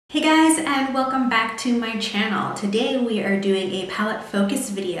Hey guys, and welcome back to my channel. Today we are doing a palette focus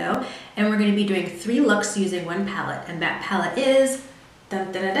video and we're going to be doing 3 looks using one palette, and that palette is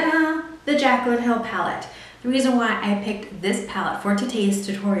dun, dun, dun, dun, the Jaclyn Hill palette. The reason why I picked this palette for today's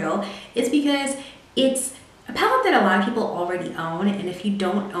tutorial is because it's a palette that a lot of people already own, and if you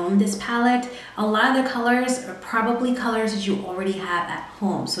don't own this palette, a lot of the colors are probably colors that you already have at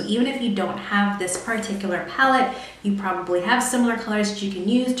home. So even if you don't have this particular palette, you probably have similar colors that you can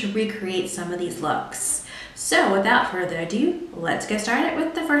use to recreate some of these looks. So without further ado, let's get started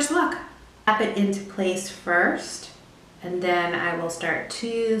with the first look. Tap it into place first, and then I will start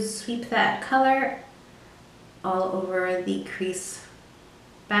to sweep that color all over the crease,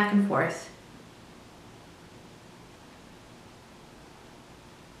 back and forth.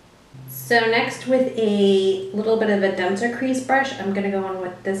 So next, with a little bit of a denser crease brush, I'm going to go on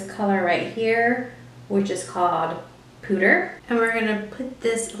with this color right here, which is called Pooter. And we're going to put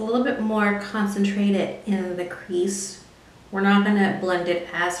this a little bit more concentrated in the crease. We're not going to blend it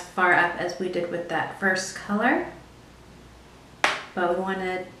as far up as we did with that first color, but we want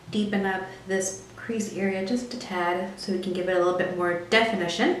to deepen up this crease area just a tad so we can give it a little bit more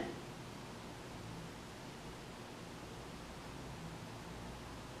definition.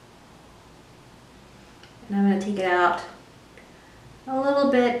 And I'm going to take it out a little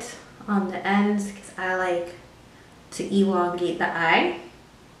bit on the ends because I like to elongate the eye.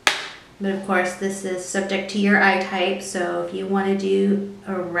 But of course, this is subject to your eye type, so if you want to do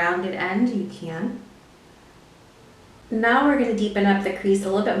a rounded end, you can. Now we're going to deepen up the crease a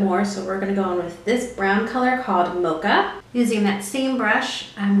little bit more, so we're going to go on with this brown color called Mocha. Using that same brush,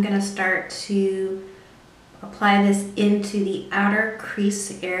 I'm going to start to apply this into the outer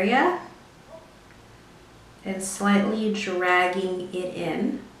crease area and slightly dragging it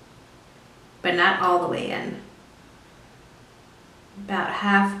in, but not all the way in. About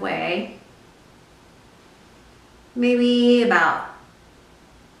halfway, maybe about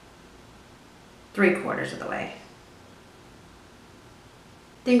 3/4 of the way.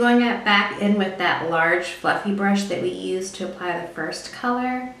 Then going back in with that large fluffy brush that we used to apply the first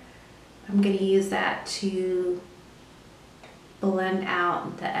color, I'm going to use that to blend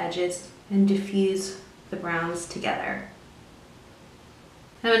out the edges and diffuse the browns together.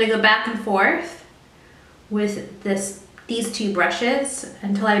 I'm going to go back and forth with these 2 brushes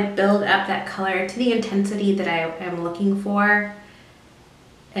until I build up that color to the intensity that I am looking for,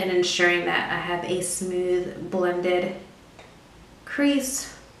 and ensuring that I have a smooth blended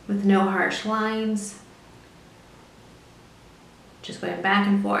crease with no harsh lines. Just going back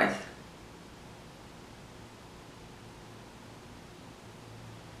and forth.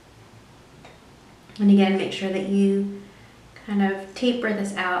 And again, make sure that you kind of taper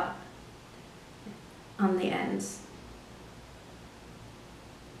this out on the ends.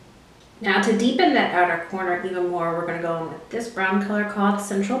 Now, to deepen that outer corner even more, we're going to go in with this brown color called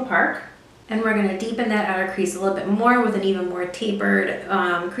Central Park. And we're going to deepen that outer crease a little bit more with an even more tapered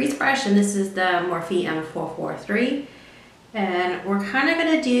crease brush. And this is the Morphe M443. And we're kind of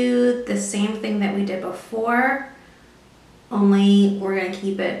going to do the same thing that we did before, only we're going to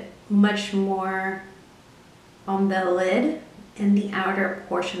keep it much more on the lid in the outer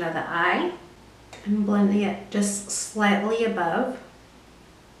portion of the eye, and blending it just slightly above,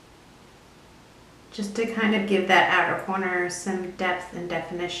 just to kind of give that outer corner some depth and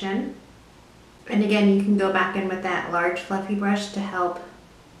definition. And again, you can go back in with that large fluffy brush to help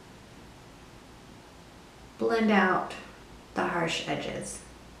blend out the harsh edges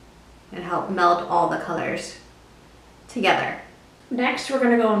and help meld all the colors together. Next, we're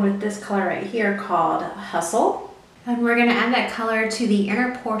going to go in with this color right here called Hustle. And we're going to add that color to the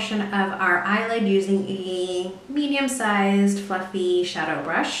inner portion of our eyelid using a medium-sized fluffy shadow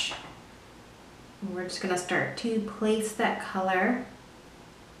brush. And we're just going to start to place that color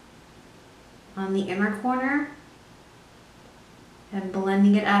on the inner corner and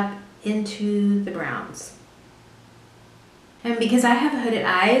blending it up into the browns. And because I have hooded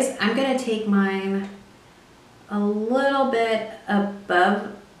eyes, I'm going to take mine a little bit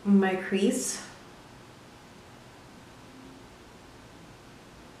above my crease,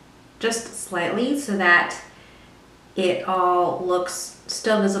 just slightly, so that it all looks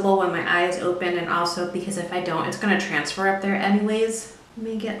still visible when my eye is open, and also because if I don't, it's going to transfer up there anyways.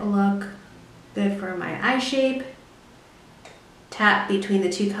 Make it look good for my eye shape. Tap between the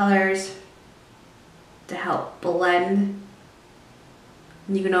 2 colors to help blend.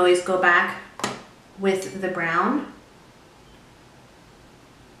 You can always go back with the brown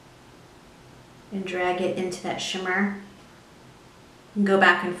and drag it into that shimmer go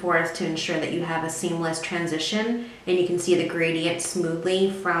back and forth to ensure that you have a seamless transition and you can see the gradient smoothly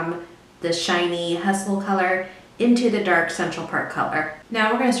from the shiny hustle color into the dark Central Park color.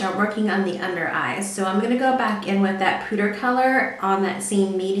 Now we're going to start working on the under eyes. So I'm going to go back in with that Puder color on that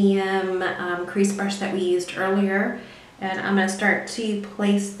same medium crease brush that we used earlier. And I'm going to start to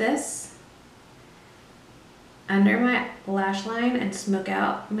place this under my lash line and smoke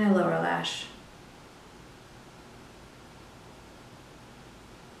out my lower lash.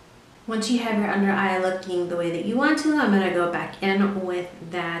 Once you have your under eye looking the way that you want to, I'm going to go back in with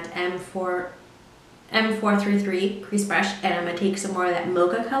that M433 crease brush, and I'm going to take some more of that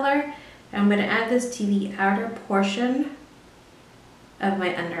mocha color. And I'm going to add this to the outer portion of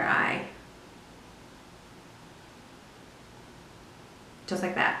my under eye. Just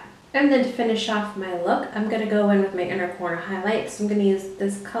like that. And then to finish off my look, I'm going to go in with my inner corner highlight. So I'm going to use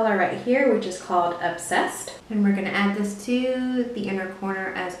this color right here, which is called Obsessed. And we're going to add this to the inner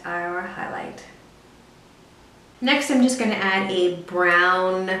corner as our highlight. Next, I'm just going to add a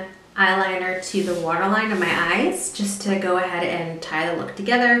brown eyeliner to the waterline of my eyes, just to go ahead and tie the look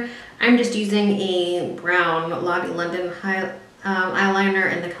together. I'm just using a brown Lottie London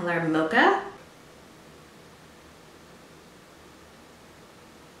eyeliner in the color Mocha.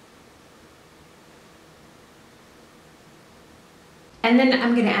 And then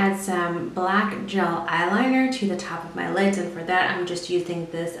I'm going to add some black gel eyeliner to the top of my lids, and for that I'm just using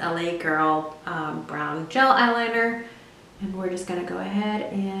this LA Girl brown gel eyeliner, and we're just going to go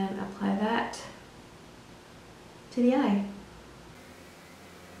ahead and apply that to the eye.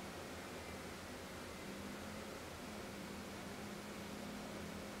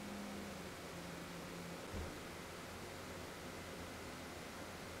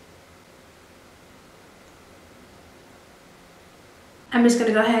 I'm just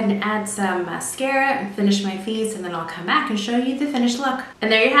gonna go ahead and add some mascara and finish my face, and then I'll come back and show you the finished look. And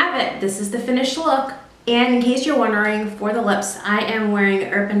there you have it. This is the finished look. And in case you're wondering, for the lips, I am wearing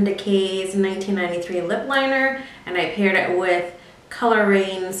Urban Decay's 1993 lip liner, and I paired it with Color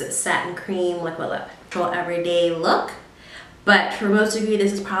Rain's Satin Cream Liquid Lip. Everyday look. But for most of you,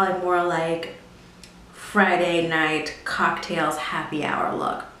 this is probably more like Friday night cocktails happy hour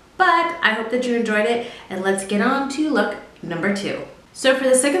look. But I hope that you enjoyed it, and let's get on to look number 2. So for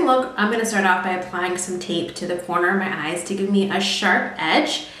the second look, I'm going to start off by applying some tape to the corner of my eyes to give me a sharp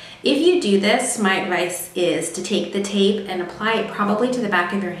edge. If you do this, my advice is to take the tape and apply it probably to the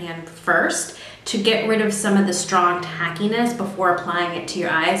back of your hand first to get rid of some of the strong tackiness before applying it to your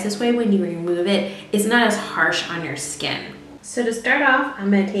eyes. This way when you remove it, it's not as harsh on your skin. So to start off,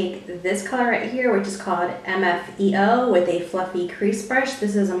 I'm going to take this color right here, which is called MFEO, with a fluffy crease brush.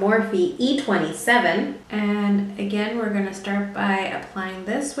 This is a Morphe E27. And again, we're going to start by applying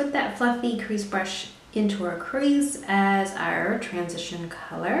this with that fluffy crease brush into our crease as our transition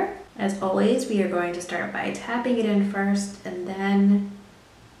color. As always, we are going to start by tapping it in first and then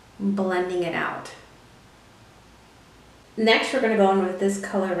blending it out. Next, we're going to go in with this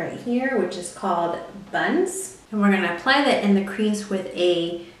color right here, which is called Buns. And we're going to apply that in the crease with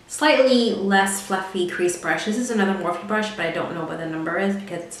a slightly less fluffy crease brush. This is another Morphe brush, but I don't know what the number is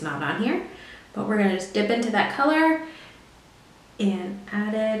because it's not on here. But we're going to just dip into that color and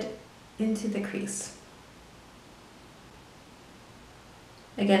add it into the crease.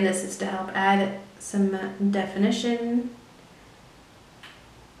 Again, this is to help add some definition.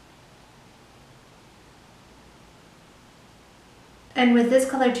 And with this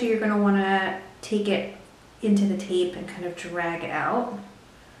color too, you're going to want to take it into the tape and kind of drag it out,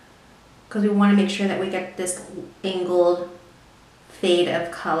 because we want to make sure that we get this angled fade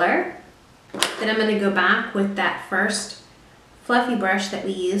of color. Then I'm going to go back with that first fluffy brush that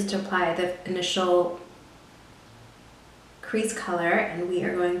we used to apply the initial crease color, and we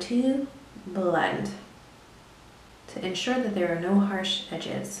are going to blend to ensure that there are no harsh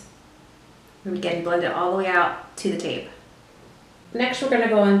edges. And again, blend it all the way out to the tape. Next, we're going to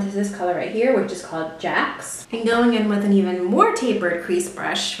go into this color right here, which is called Jax. And going in with an even more tapered crease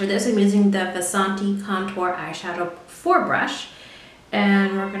brush. For this, I'm using the Vasanti Contour Eyeshadow 4 brush.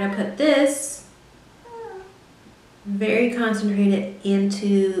 And we're going to put this very concentrated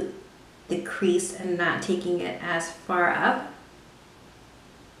into the crease and not taking it as far up.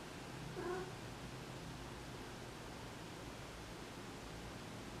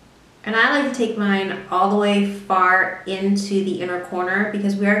 And I like to take mine all the way far into the inner corner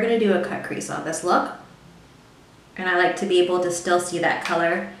because we are going to do a cut crease on this look. And I like to be able to still see that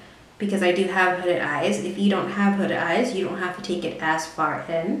color because I do have hooded eyes. If you don't have hooded eyes, you don't have to take it as far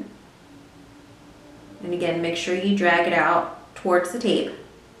in. And again, make sure you drag it out towards the tape.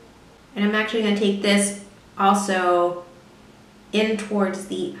 And I'm actually going to take this also in towards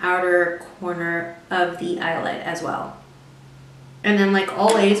the outer corner of the eyelid as well. And then like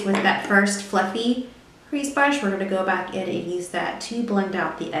always with that first fluffy crease brush, we're gonna go back in and use that to blend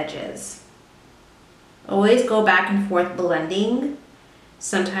out the edges. Always go back and forth blending.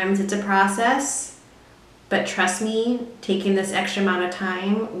 Sometimes it's a process, but trust me, taking this extra amount of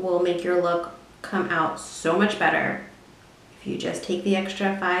time will make your look come out so much better if you just take the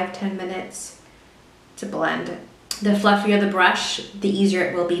extra 5-10 minutes to blend. The fluffier the brush, the easier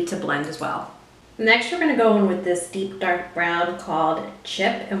it will be to blend as well. Next, we're gonna go in with this deep dark brown called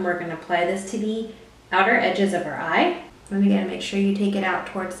Chip, and we're gonna apply this to the outer edges of our eye. And again, make sure you take it out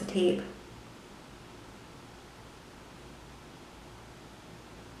towards the tape.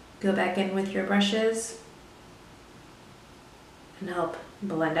 Go back in with your brushes and help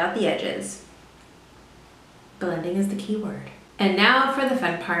blend out the edges. Blending is the key word. And now for the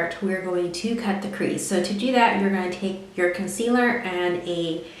fun part, we're going to cut the crease. So to do that, you're going to take your concealer and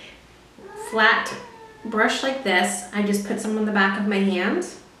a flat brush like this. I just put some on the back of my hand,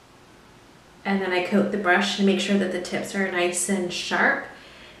 and then I coat the brush to make sure that the tips are nice and sharp.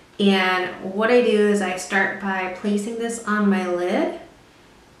 And what I do is I start by placing this on my lid,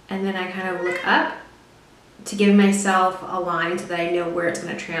 and then I kind of look up to give myself a line so that I know where it's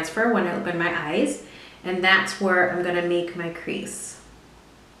going to transfer when I open my eyes. And that's where I'm gonna make my crease.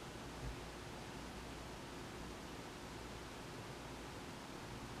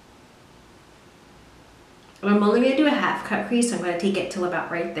 I'm only gonna do a half cut crease, so I'm gonna take it till about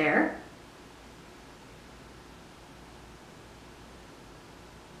right there.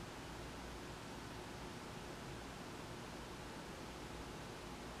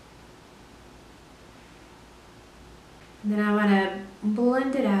 And then I wanna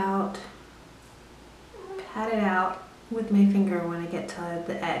blend it out, pat it out with my finger when I get to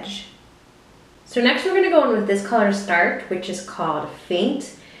the edge. So next we're gonna go in with this color Start, which is called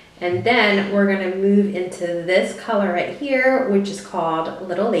Faint. And then we're gonna move into this color right here, which is called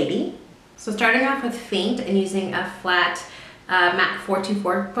Little Lady. So starting off with Faint and using a flat MAC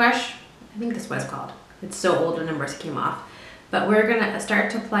 424 brush, I think that's what it's called. It's so old the numbers came off. But we're gonna start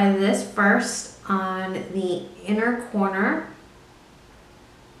to apply this first on the inner corner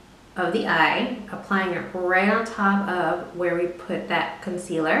of the eye, applying it right on top of where we put that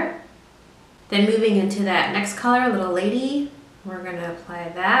concealer. Then moving into that next color, Little Lady, we're gonna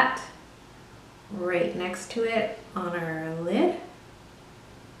apply that right next to it on our lid.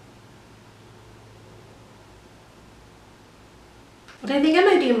 But I think I'm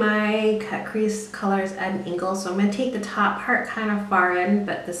gonna do my cut crease colors at an angle, so I'm gonna take the top part kind of far in,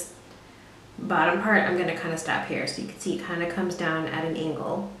 but this bottom part, I'm gonna kind of stop here, so you can see it kind of comes down at an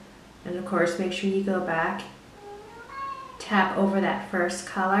angle. And of course, make sure you go back, tap over that first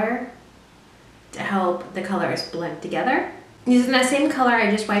color to help the colors blend together. Using that same color, I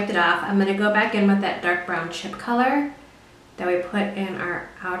just wiped it off. I'm gonna go back in with that dark brown chip color that we put in our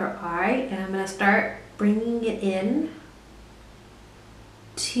outer eye, and I'm gonna start bringing it in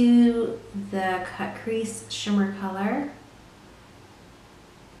to the cut crease shimmer color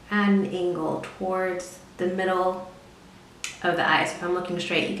at an angle towards the middle of the eye. So if I'm looking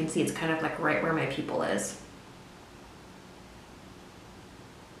straight, you can see it's kind of like right where my pupil is.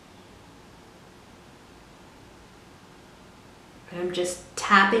 And I'm just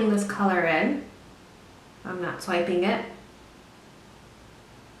tapping this color in. I'm not swiping it.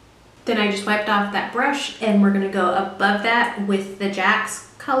 Then I just wiped off that brush, and we're gonna go above that with the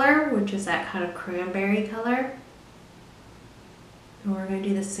Jack's color, which is that kind of cranberry color. And we're gonna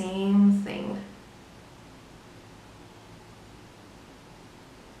do the same thing.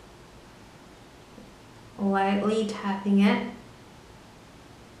 Lightly tapping it.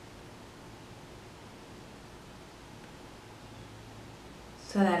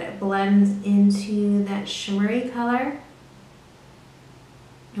 So that it blends into that shimmery color.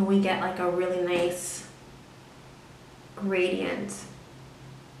 And we get like a really nice gradient.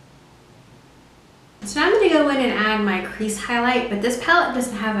 So now I'm going to go in and add my crease highlight, but this palette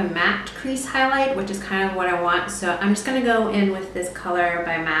doesn't have a matte crease highlight, which is kind of what I want. So I'm just going to go in with this color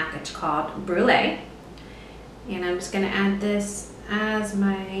by MAC. It's called Brulee. And I'm just going to add this as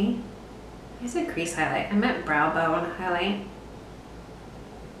my, I said crease highlight, I meant brow bone highlight.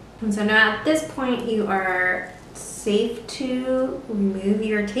 And so now at this point you are safe to remove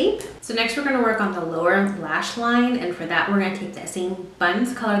your tape. So next we're going to work on the lower lash line, and for that we're going to take that same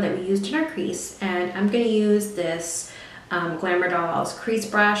buns color that we used in our crease, and I'm going to use this Glamour Dolls crease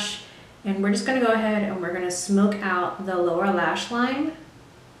brush, and we're just going to go ahead and we're going to smoke out the lower lash line.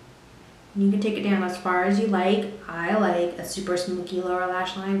 You can take it down as far as you like. I like a super smoky lower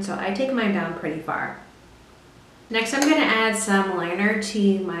lash line, so I take mine down pretty far. Next, I'm gonna add some liner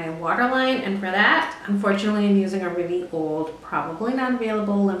to my waterline, and for that, unfortunately, I'm using a really old, probably not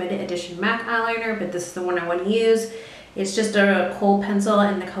available, limited edition MAC eyeliner, but this is the one I want to use. It's just a kohl pencil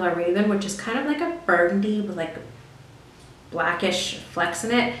in the color Raven, which is kind of like a burgundy with like blackish flecks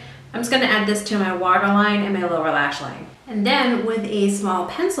in it. I'm just gonna add this to my waterline and my lower lash line. And then with a small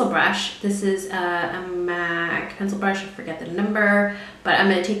pencil brush, this is a MAC pencil brush, I forget the number, but I'm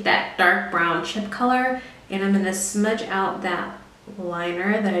gonna take that dark brown chip color and I'm gonna smudge out that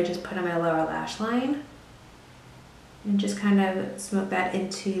liner that I just put on my lower lash line and just kind of smoke that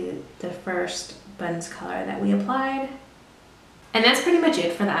into the first buns color that we applied. And that's pretty much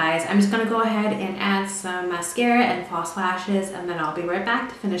it for the eyes. I'm just gonna go ahead and add some mascara and false lashes, and then I'll be right back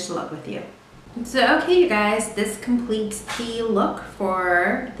to finish the look with you. So okay, you guys, this completes the look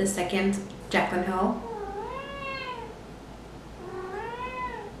for the second Jaclyn Hill.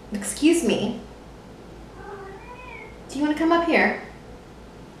 Excuse me. Do you want to come up here?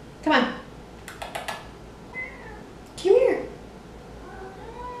 Come on. Come here.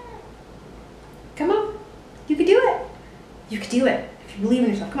 Come on. You can do it. You can do it. If you believe in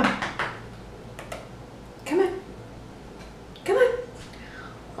yourself. Come on. Come on. Come on.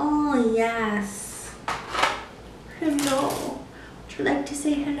 Oh, yes. Hello. Would you like to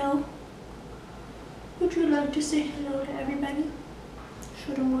say hello? Would you like to say hello to everybody?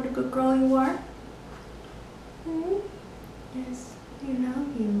 Show them what a good girl you are. Hmm? Yes, you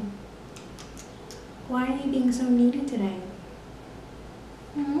love you. Why are you being so needy today?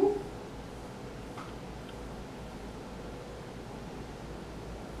 Hmm?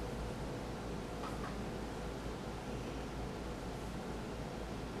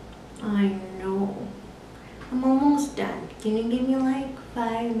 I know. I'm almost done. Can you give me like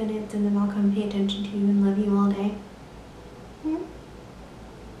 5 minutes and then I'll come pay attention to you and love you all day? Hmm?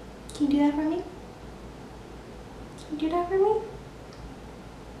 Can you do that for me? Can you do that for me?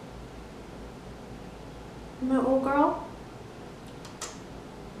 My old girl?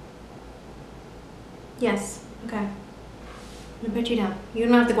 Yes. Okay. I'm gonna put you down. You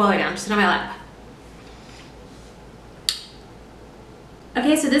don't have to go all the way down. Just sit on my lap.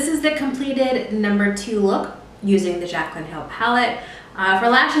 Okay, so this is the completed number 2 look using the Jaclyn Hill palette. For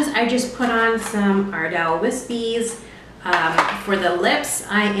lashes, I just put on some Ardell Wispies. For the lips,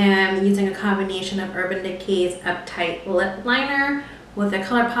 I am using a combination of Urban Decay's Uptight Lip Liner with a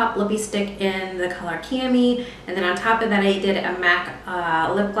ColourPop lippy stick in the color Cami, and then on top of that I did a MAC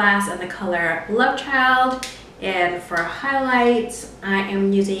lip gloss in the color Love Child. And for highlights, I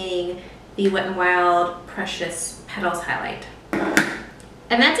am using the Wet n Wild Precious Petals highlight.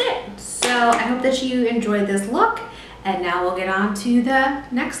 And that's it. So I hope that you enjoyed this look, and now we'll get on to the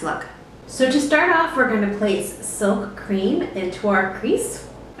next look. So to start off, we're going to place Silk Cream into our crease.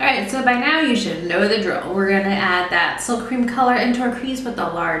 Alright, so by now you should know the drill. We're going to add that Silk Cream color into our crease with a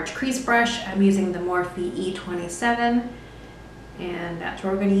large crease brush. I'm using the Morphe E27, and that's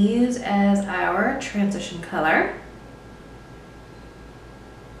what we're going to use as our transition color.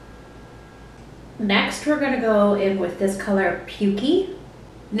 Next, we're going to go in with this color Pukey.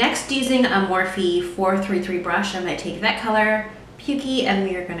 Next, using a Morphe 433 brush, I'm going to take that color Pukey and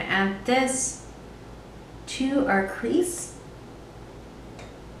we are going to add this to our crease.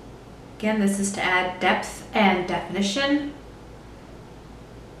 Again, this is to add depth and definition.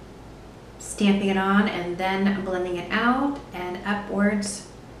 Stamping it on and then blending it out and upwards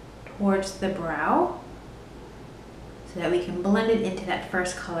towards the brow so that we can blend it into that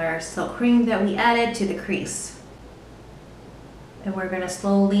first color Silk Cream that we added to the crease. And we're going to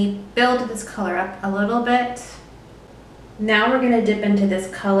slowly build this color up a little bit. Now we're going to dip into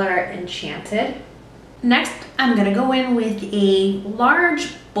this color Enchanted. Next, I'm going to go in with a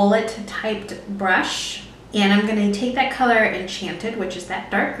large bullet typed brush, and I'm going to take that color Enchanted, which is that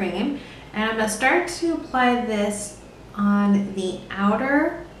dark green, and I'm going to start to apply this on the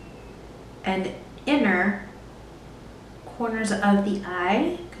outer and inner corners of the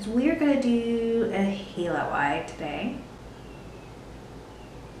eye, because we are going to do a halo eye today.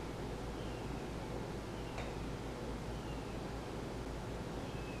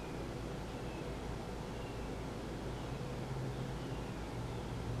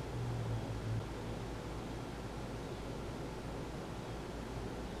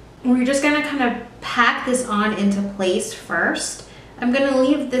 We're just gonna kind of pack this on into place first. I'm gonna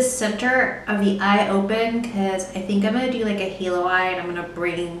leave this center of the eye open because I think I'm gonna do like a halo eye, and I'm gonna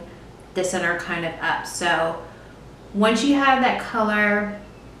bring the center kind of up. So once you have that color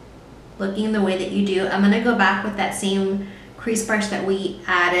looking the way that you do, I'm gonna go back with that same crease brush that we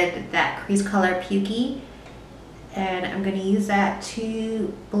added that crease color Pukey, and I'm gonna use that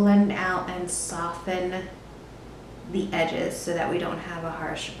to blend out and soften the edges so that we don't have a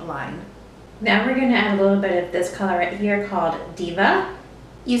harsh line. Now we're going to add a little bit of this color right here called Diva.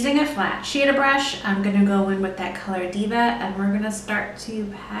 Using a flat shader brush, I'm going to go in with that color Diva, and we're going to start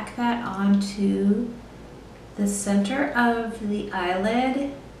to pack that onto the center of the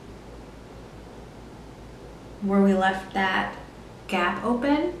eyelid where we left that gap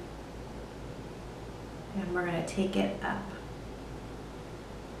open, and we're going to take it up.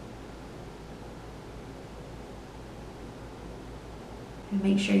 And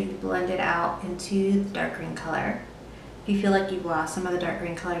make sure you blend it out into the dark green color. If you feel like you've lost some of the dark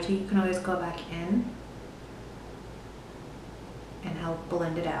green color too, you can always go back in and help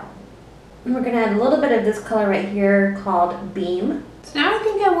blend it out. And we're gonna add a little bit of this color right here called Beam. So now I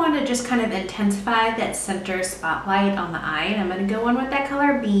think I want to just kind of intensify that center spotlight on the eye, and I'm gonna go in with that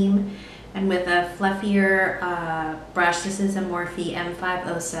color Beam, and with a fluffier brush, this is a Morphe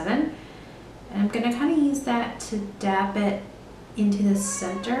M507, and I'm gonna kind of use that to dab it into the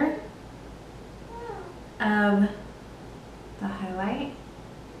center of the highlight,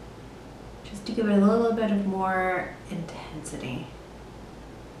 just to give it a little bit of more intensity.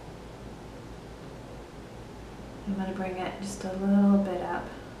 I'm going to bring it just a little bit up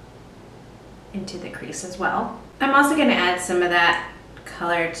into the crease as well. I'm also going to add some of that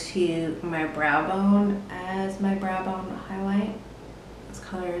color to my brow bone as my brow bone highlight. This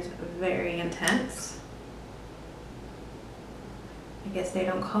color is very intense. I guess they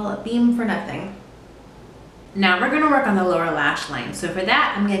don't call it Beam for nothing. Now we're going to work on the lower lash line. So for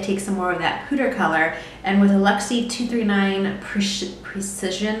that, I'm going to take some more of that Pooter color, and with a Luxie 239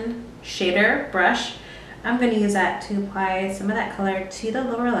 Precision Shader brush, I'm going to use that to apply some of that color to the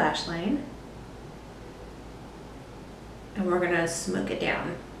lower lash line. And we're going to smoke it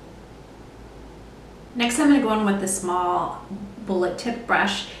down. Next, I'm going to go in with the small bullet tip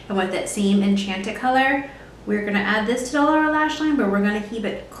brush, and with that same Enchanted color, we're going to add this to the lower lash line, but we're going to keep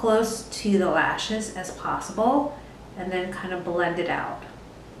it close to the lashes as possible and then kind of blend it out.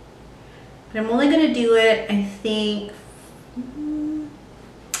 But I'm only going to do it, I think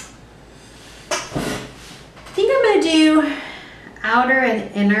I'm going to do outer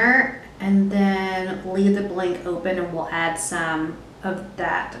and inner, and then leave the blank open, and we'll add some of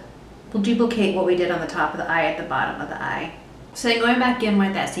that. We'll duplicate what we did on the top of the eye at the bottom of the eye. So then going back in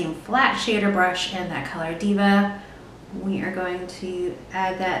with that same flat shader brush and that color Diva, we are going to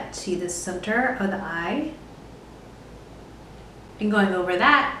add that to the center of the eye, and going over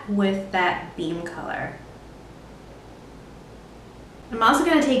that with that Beam color. I'm also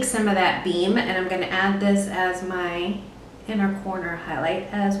going to take some of that Beam, and I'm going to add this as my inner corner highlight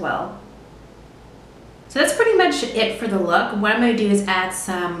as well. So that's pretty much it for the look. What I'm going to do is add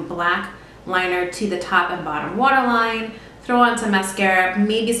some black liner to the top and bottom waterline, throw on some mascara,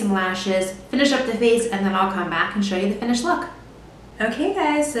 maybe some lashes, finish up the face, and then I'll come back and show you the finished look. Okay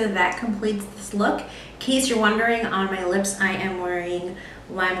guys, so that completes this look. In case you're wondering, on my lips I am wearing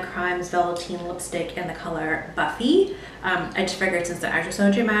Lime Crime's Velveteen lipstick in the color Buffy. I just figured since the eyes are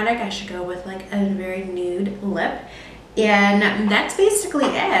so dramatic, I should go with like a very nude lip. And that's basically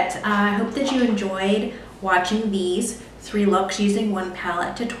it. I hope that you enjoyed watching these 3 looks using one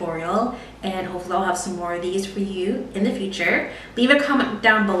palette tutorial, and hopefully I'll have some more of these for you in the future. Leave a comment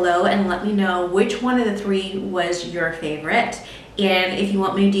down below and let me know which one of the 3 was your favorite, and if you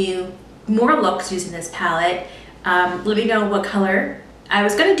want me to do more looks using this palette, let me know what color. I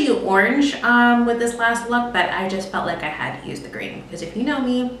was gonna do orange with this last look, but I just felt like I had to use the green, because if you know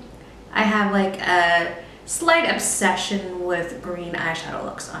me, I have like a slight obsession with green eyeshadow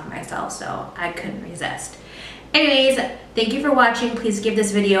looks on myself, so I couldn't resist. Anyways, thank you for watching. Please give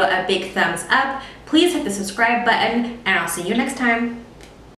this video a big thumbs up. Please hit the subscribe button, and I'll see you next time.